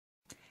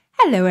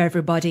Hello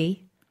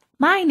everybody,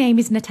 my name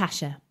is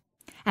Natasha,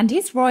 and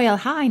His Royal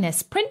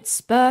Highness Prince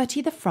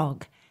Bertie the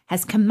Frog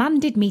has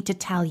commanded me to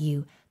tell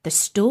you the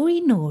story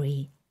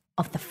Nori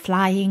of the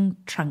Flying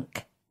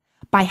Trunk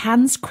by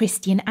Hans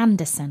Christian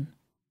Andersen.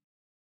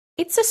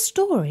 It's a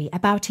story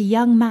about a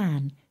young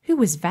man who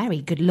was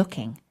very good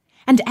looking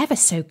and ever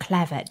so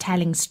clever at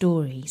telling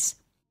stories.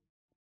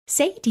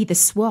 Sadie the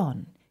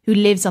Swan, who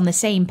lives on the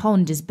same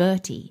pond as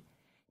Bertie,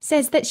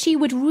 says that she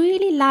would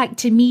really like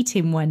to meet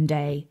him one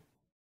day.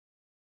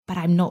 But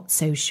I'm not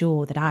so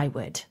sure that I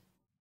would.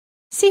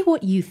 See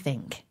what you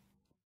think.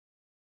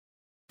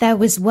 There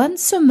was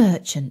once a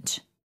merchant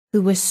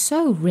who was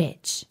so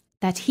rich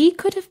that he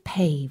could have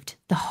paved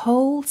the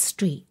whole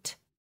street,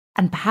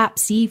 and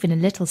perhaps even a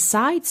little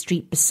side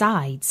street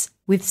besides,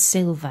 with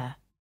silver.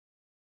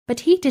 But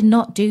he did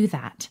not do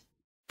that,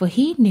 for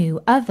he knew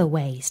other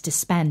ways to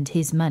spend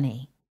his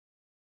money.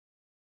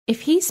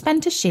 If he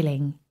spent a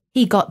shilling,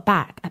 he got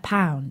back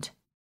 £1.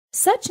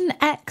 Such an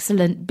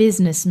excellent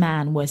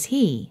businessman was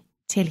he,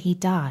 till he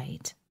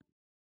died.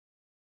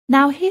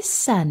 Now his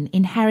son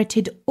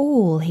inherited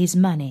all his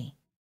money.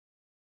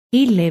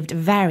 He lived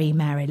very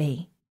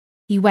merrily.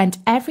 He went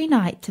every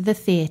night to the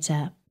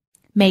theatre,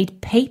 made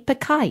paper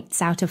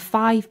kites out of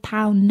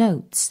 £5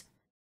 notes,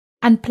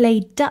 and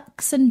played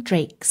ducks and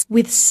drakes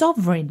with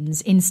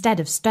sovereigns instead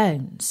of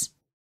stones.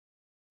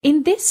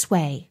 In this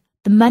way,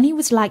 the money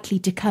was likely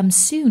to come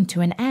soon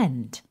to an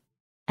end,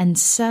 and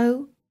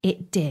so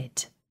it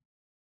did.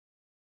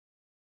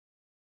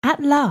 At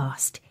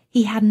last,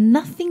 he had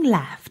nothing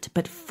left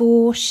but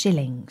 4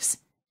 shillings,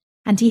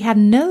 and he had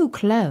no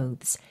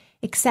clothes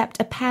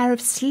except a pair of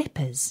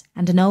slippers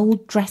and an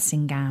old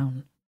dressing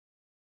gown.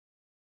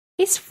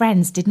 His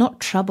friends did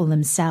not trouble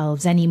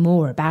themselves any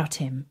more about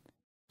him.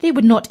 They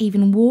would not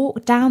even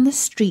walk down the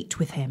street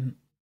with him.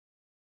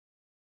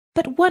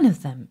 But one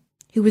of them,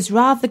 who was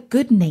rather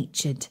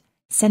good-natured,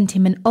 sent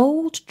him an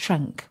old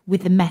trunk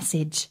with the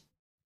message,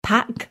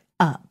 "Pack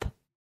up."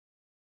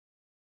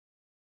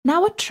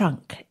 Now a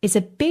trunk is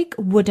a big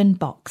wooden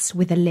box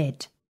with a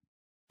lid,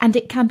 and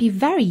it can be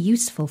very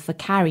useful for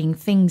carrying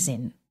things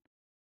in.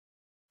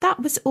 That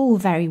was all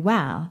very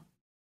well,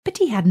 but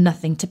he had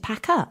nothing to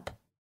pack up,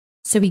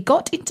 so he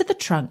got into the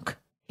trunk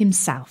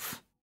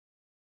himself.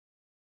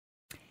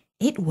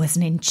 It was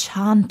an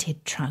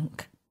enchanted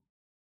trunk,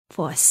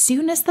 for as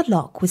soon as the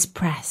lock was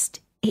pressed,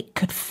 it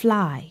could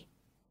fly.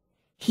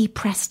 He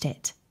pressed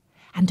it,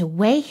 and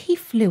away he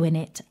flew in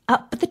it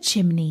up the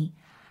chimney,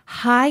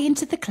 high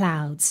into the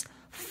clouds,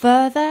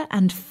 further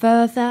and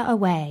further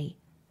away.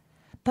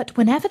 But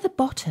whenever the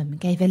bottom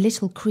gave a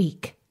little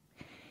creak,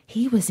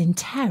 he was in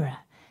terror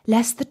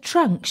lest the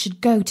trunk should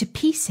go to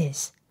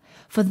pieces,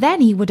 for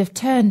then he would have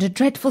turned a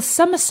dreadful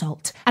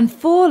somersault and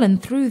fallen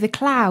through the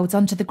clouds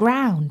onto the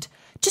ground.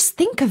 Just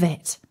think of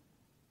it!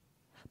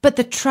 But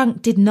the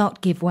trunk did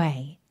not give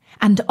way,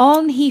 and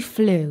on he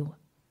flew.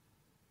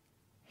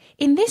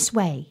 In this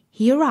way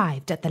he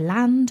arrived at the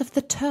land of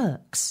the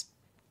Turks.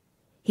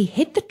 He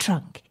hid the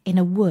trunk in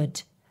a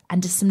wood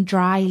under some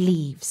dry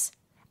leaves,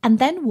 and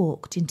then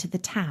walked into the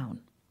town.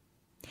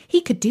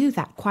 He could do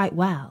that quite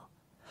well,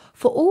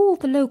 for all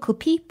the local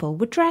people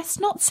were dressed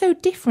not so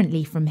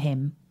differently from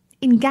him,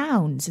 in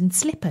gowns and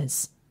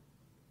slippers.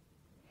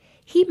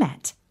 He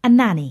met a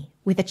nanny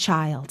with a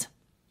child.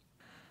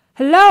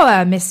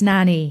 "Hulloa, Miss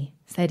Nanny,"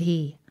 said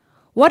he.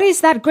 "What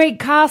is that great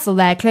castle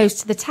there close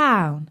to the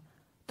town?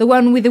 The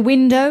one with the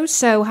windows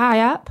so high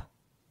up?"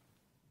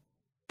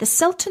 "The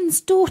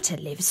Sultan's daughter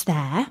lives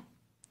there,"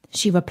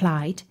 she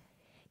replied.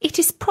 "It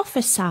is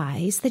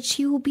prophesied that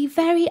she will be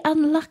very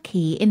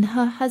unlucky in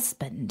her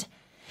husband,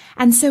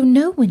 and so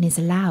no one is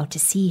allowed to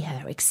see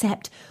her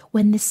except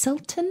when the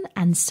Sultan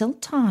and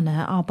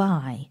Sultana are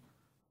by.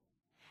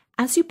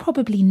 As you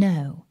probably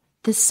know,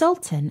 the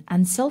Sultan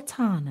and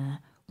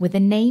Sultana were the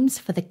names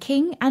for the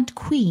King and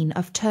Queen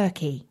of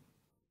Turkey."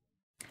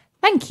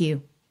 "Thank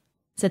you,"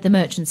 said the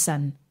merchant's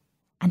son,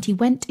 and he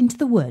went into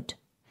the wood,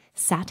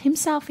 sat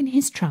himself in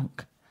his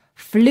trunk,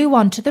 flew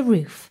onto the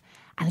roof,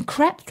 and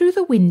crept through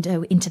the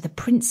window into the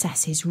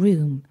princess's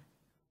room.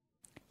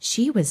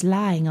 She was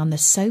lying on the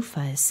sofa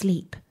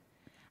asleep,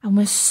 and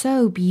was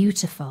so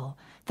beautiful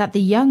that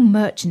the young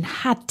merchant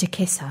had to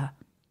kiss her.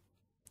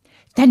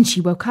 Then she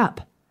woke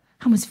up,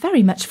 and was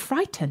very much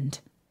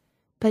frightened,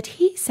 but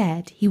he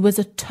said he was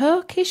a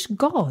Turkish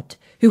god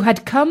who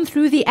had come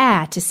through the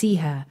air to see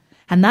her,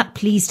 and that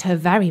pleased her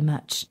very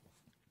much.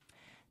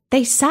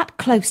 They sat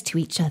close to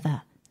each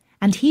other,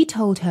 and he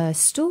told her a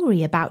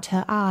story about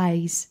her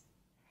eyes.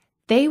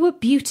 They were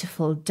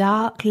beautiful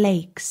dark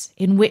lakes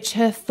in which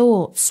her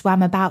thoughts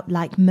swam about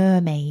like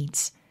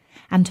mermaids,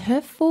 and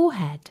her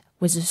forehead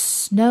was a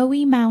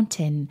snowy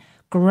mountain,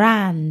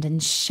 grand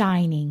and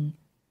shining.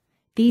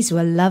 These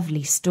were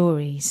lovely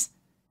stories.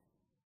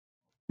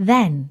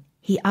 Then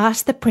he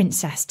asked the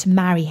princess to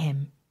marry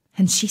him,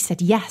 and she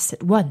said yes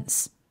at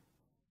once.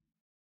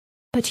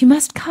 "But you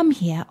must come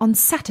here on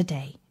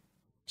Saturday,"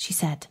 she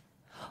said,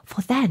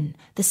 "for then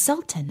the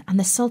Sultan and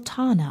the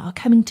Sultana are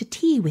coming to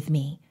tea with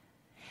me.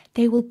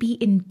 They will be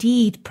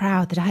indeed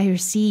proud that I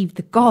received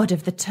the God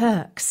of the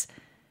Turks.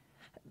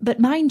 But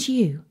mind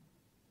you,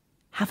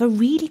 have a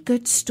really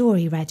good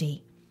story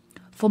ready,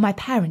 for my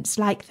parents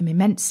like them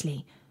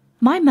immensely.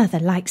 My mother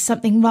likes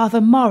something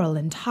rather moral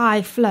and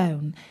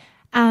high-flown,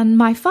 and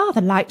my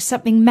father likes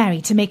something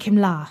merry to make him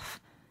laugh."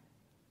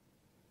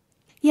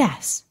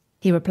 "Yes,"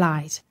 he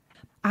replied,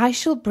 "I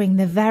shall bring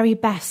the very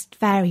best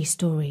fairy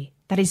story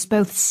that is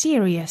both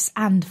serious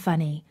and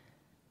funny."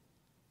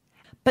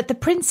 But the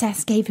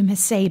princess gave him her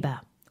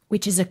sabre,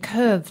 which is a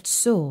curved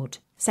sword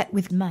set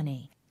with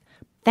money.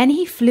 Then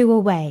he flew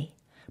away,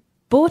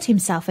 bought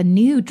himself a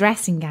new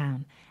dressing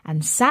gown,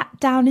 and sat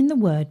down in the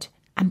wood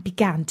and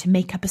began to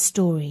make up a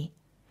story,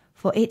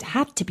 for it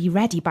had to be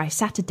ready by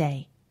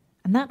Saturday,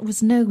 and that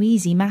was no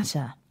easy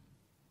matter.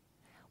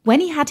 When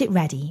he had it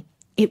ready,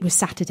 it was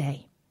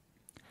Saturday.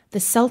 The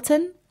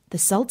Sultan, the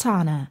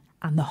Sultana,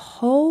 and the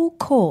whole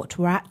court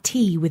were at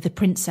tea with the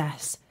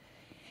princess.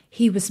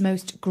 He was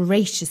most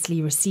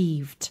graciously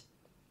received.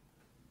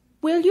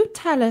 "Will you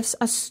tell us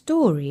a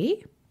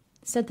story?"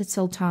 said the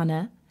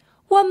Sultana,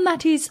 "one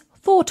that is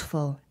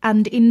thoughtful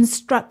and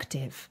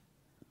instructive."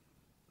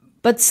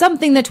 "But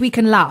something that we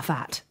can laugh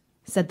at,"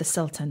 said the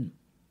Sultan.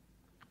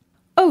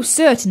 "Oh,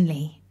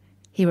 certainly,"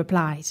 he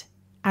replied,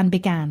 and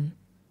began.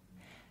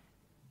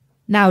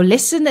 "Now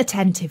listen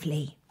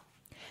attentively.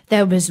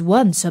 There was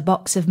once a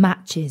box of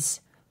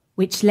matches,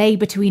 which lay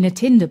between a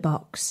tinder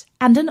box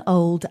and an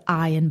old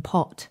iron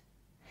pot,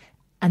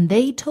 and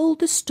they told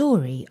the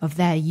story of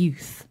their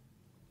youth.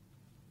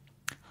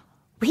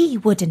 We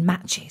wooden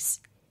matches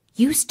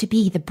used to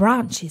be the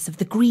branches of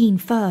the green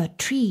fir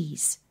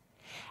trees.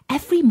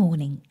 Every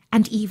morning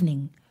and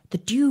evening the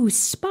dew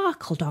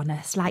sparkled on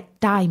us like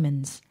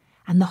diamonds,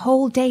 and the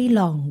whole day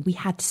long we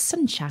had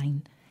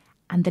sunshine,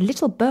 and the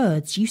little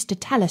birds used to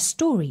tell us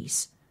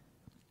stories.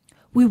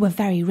 We were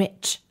very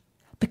rich,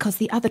 because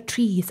the other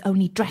trees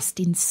only dressed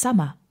in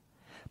summer,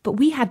 but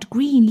we had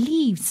green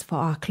leaves for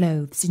our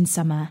clothes in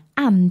summer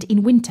and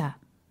in winter.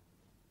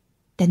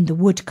 Then the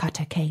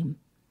woodcutter came,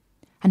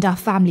 and our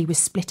family was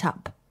split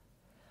up.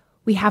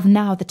 We have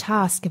now the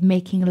task of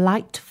making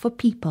light for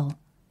people.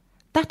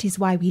 That is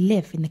why we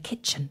live in the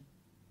kitchen."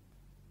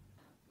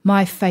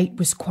 "My fate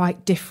was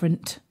quite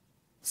different,"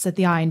 said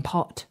the iron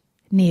pot,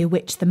 near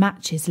which the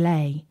matches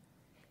lay.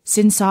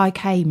 "Since I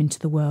came into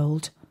the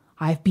world,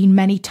 I have been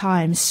many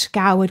times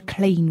scoured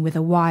clean with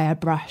a wire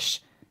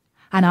brush,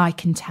 and I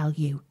can tell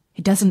you,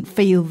 it doesn't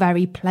feel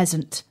very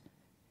pleasant.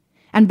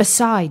 And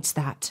besides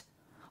that,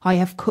 I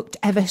have cooked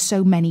ever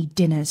so many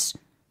dinners.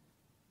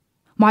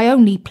 My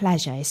only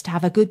pleasure is to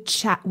have a good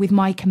chat with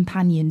my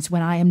companions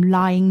when I am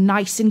lying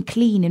nice and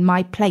clean in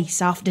my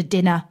place after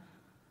dinner."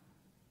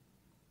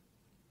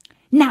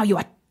 "Now you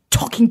are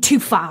talking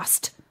too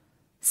fast,"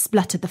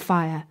 spluttered the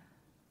fire.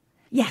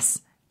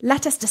 "Yes,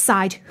 let us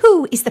decide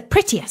who is the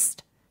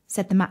prettiest,"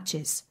 said the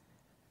matches.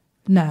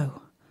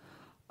 "No,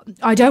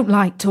 I don't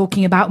like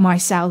talking about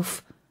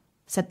myself,"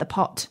 said the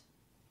pot.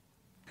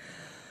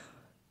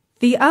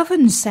 The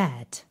oven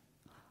said,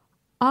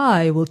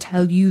 "I will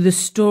tell you the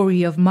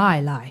story of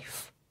my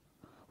life.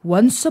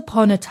 Once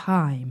upon a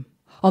time,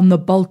 on the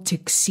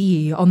Baltic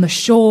Sea, on the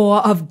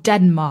shore of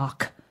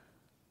Denmark."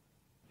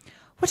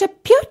 "What a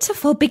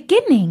beautiful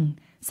beginning,"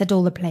 said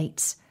all the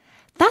plates.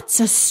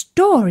 "That's a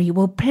story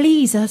will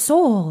please us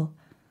all."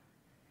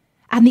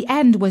 And the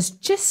end was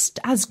just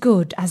as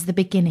good as the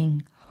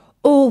beginning.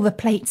 All the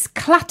plates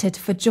clattered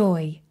for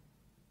joy.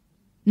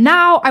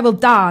 "Now I will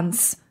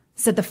dance,"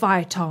 said the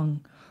fire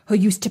tongue, who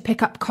used to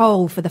pick up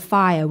coal for the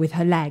fire with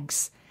her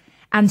legs.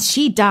 And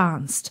she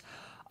danced.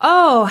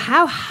 Oh,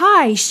 how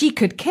high she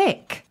could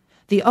kick!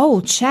 The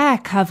old chair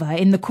cover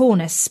in the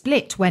corner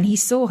split when he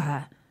saw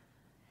her.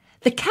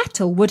 The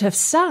kettle would have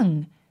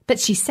sung, but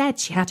she said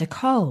she had a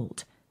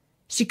cold.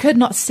 She could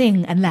not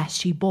sing unless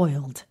she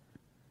boiled.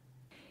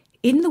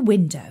 In the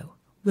window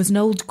was an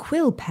old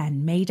quill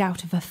pen made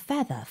out of a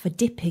feather for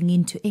dipping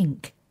into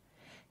ink.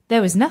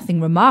 There was nothing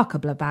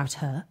remarkable about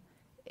her,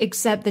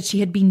 except that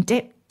she had been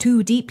dipped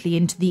too deeply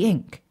into the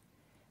ink,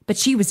 but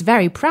she was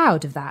very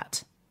proud of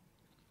that.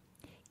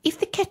 "If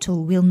the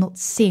kettle will not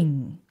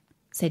sing,"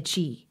 said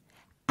she,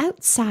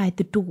 "outside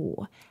the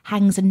door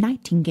hangs a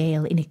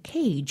nightingale in a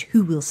cage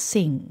who will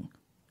sing."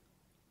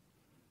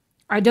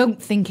 "I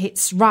don't think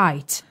it's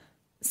right,"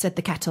 said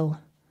the kettle,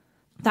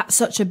 "that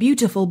such a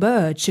beautiful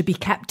bird should be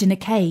kept in a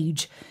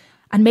cage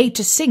and made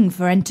to sing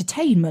for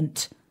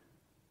entertainment."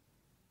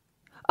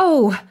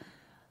 "Oh,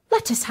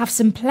 let us have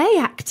some play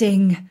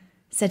acting,"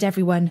 said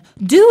everyone.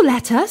 "Do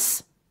let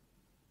us."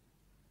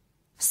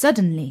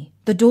 Suddenly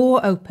the door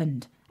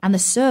opened and the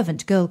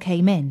servant girl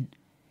came in.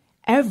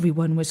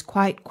 Everyone was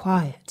quite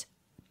quiet.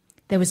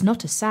 There was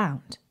not a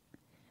sound,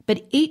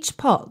 but each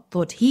pot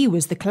thought he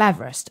was the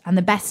cleverest and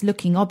the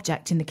best-looking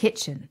object in the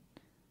kitchen.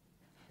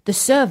 The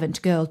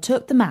servant girl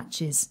took the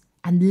matches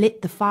and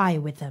lit the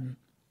fire with them.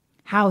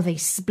 How they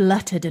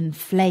spluttered and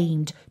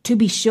flamed, to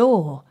be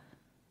sure!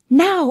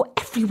 "Now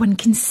everyone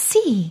can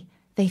see,"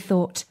 they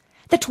thought,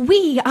 "that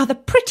we are the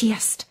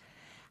prettiest.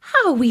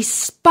 How we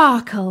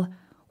sparkle!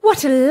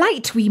 What a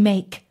light we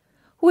make!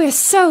 we're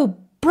so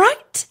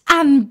bright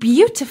and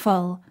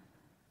beautiful."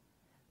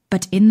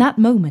 But in that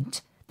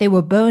moment they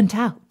were burnt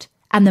out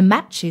and the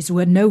matches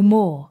were no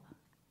more.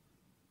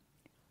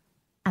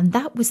 And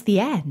that was the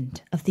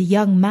end of the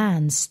young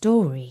man's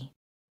story.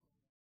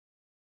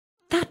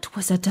 "That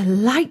was a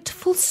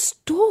delightful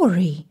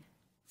story,"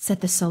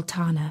 said the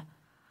Sultana.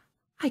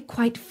 "I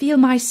quite feel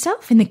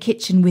myself in the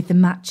kitchen with the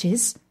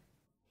matches.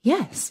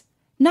 Yes,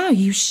 now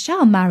you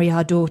shall marry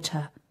our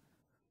daughter."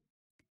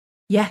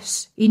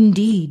 "Yes,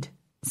 indeed,"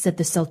 said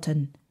the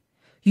Sultan.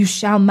 "You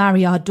shall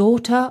marry our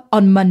daughter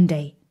on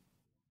Monday."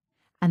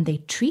 And they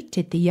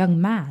treated the young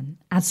man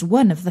as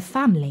one of the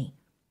family.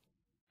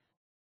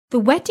 The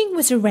wedding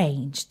was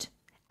arranged,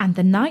 and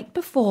the night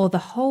before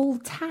the whole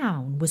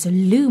town was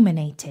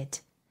illuminated.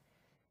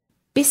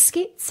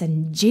 Biscuits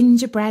and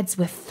gingerbreads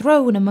were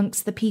thrown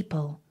amongst the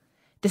people.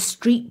 The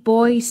street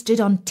boys stood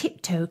on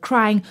tiptoe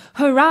crying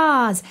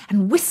hurrahs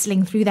and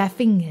whistling through their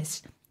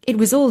fingers. It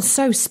was all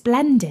so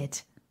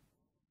splendid.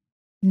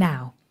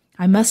 "Now,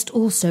 I must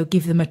also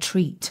give them a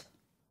treat,"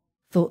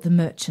 thought the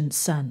merchant's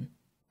son.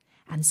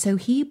 And so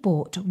he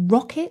bought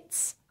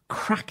rockets,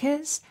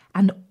 crackers,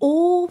 and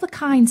all the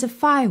kinds of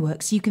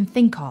fireworks you can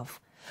think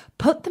of,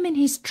 put them in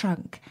his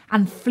trunk,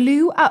 and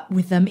flew up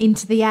with them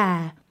into the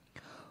air.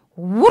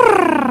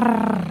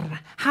 Whirr!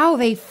 How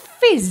they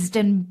fizzed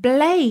and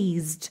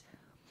blazed!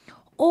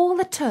 All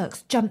the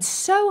Turks jumped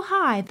so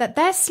high that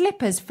their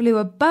slippers flew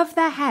above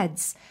their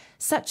heads.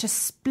 Such a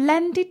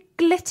splendid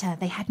glitter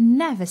they had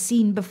never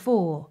seen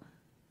before.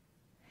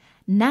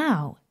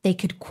 Now they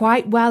could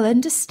quite well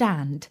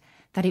understand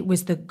that it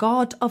was the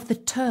God of the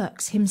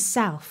Turks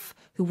himself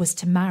who was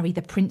to marry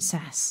the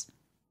princess.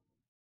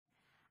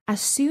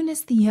 As soon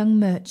as the young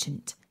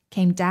merchant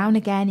came down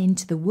again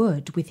into the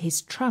wood with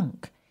his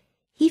trunk,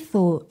 he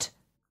thought,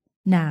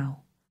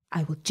 "Now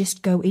I will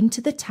just go into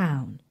the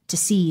town to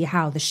see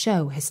how the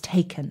show has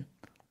taken."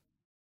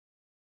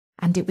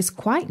 And it was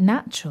quite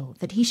natural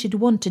that he should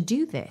want to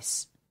do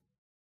this.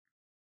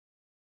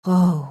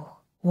 Oh,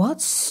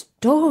 what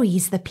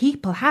stories the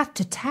people had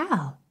to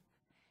tell!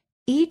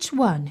 Each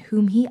one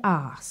whom he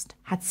asked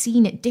had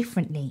seen it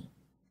differently.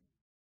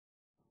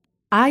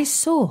 "I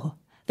saw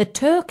the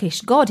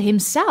Turkish god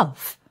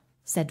himself,"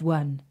 said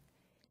one.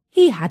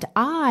 "He had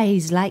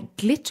eyes like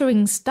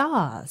glittering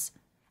stars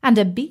and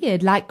a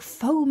beard like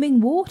foaming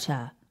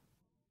water."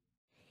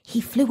 "He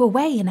flew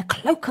away in a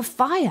cloak of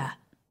fire,"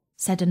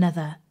 said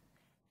another.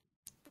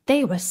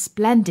 They were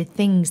splendid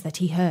things that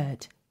he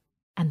heard,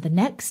 and the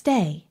next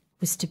day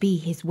was to be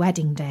his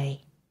wedding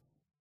day.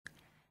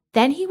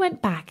 Then he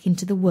went back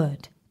into the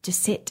wood to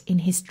sit in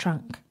his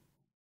trunk.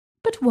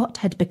 But what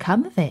had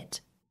become of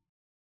it?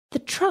 The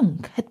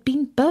trunk had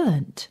been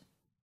burnt.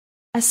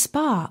 A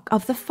spark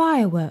of the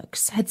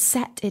fireworks had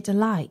set it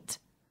alight,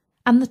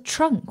 and the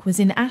trunk was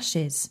in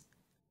ashes.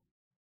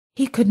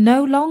 He could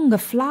no longer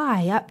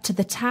fly up to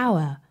the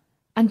tower,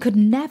 and could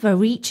never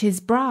reach his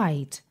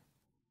bride.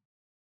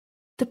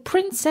 The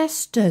princess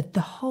stood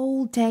the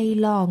whole day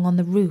long on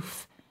the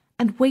roof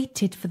and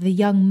waited for the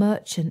young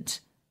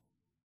merchant.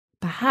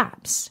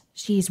 Perhaps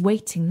she is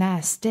waiting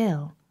there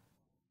still.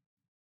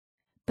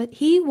 But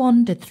he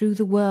wandered through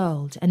the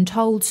world and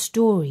told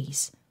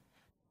stories,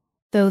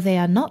 though they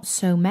are not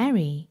so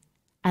merry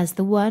as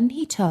the one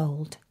he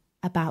told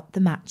about the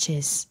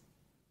matches.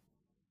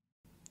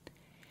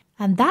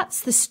 And that's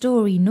the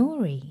story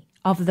Nori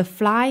of The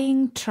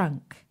Flying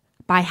Trunk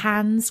by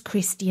Hans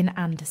Christian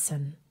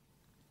Andersen.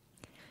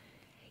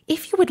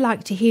 If you would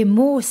like to hear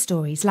more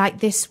stories like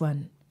this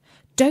one,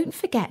 don't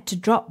forget to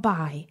drop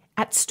by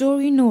at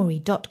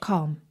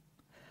storynori.com.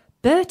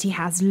 Bertie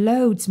has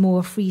loads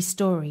more free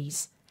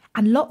stories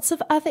and lots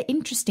of other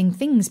interesting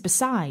things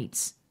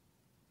besides.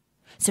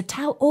 So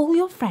tell all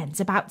your friends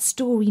about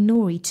Story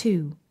Nori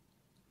too.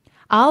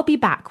 I'll be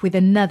back with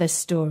another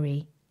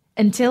story.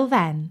 Until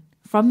then,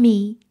 from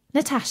me,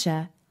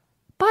 Natasha,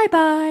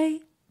 bye-bye.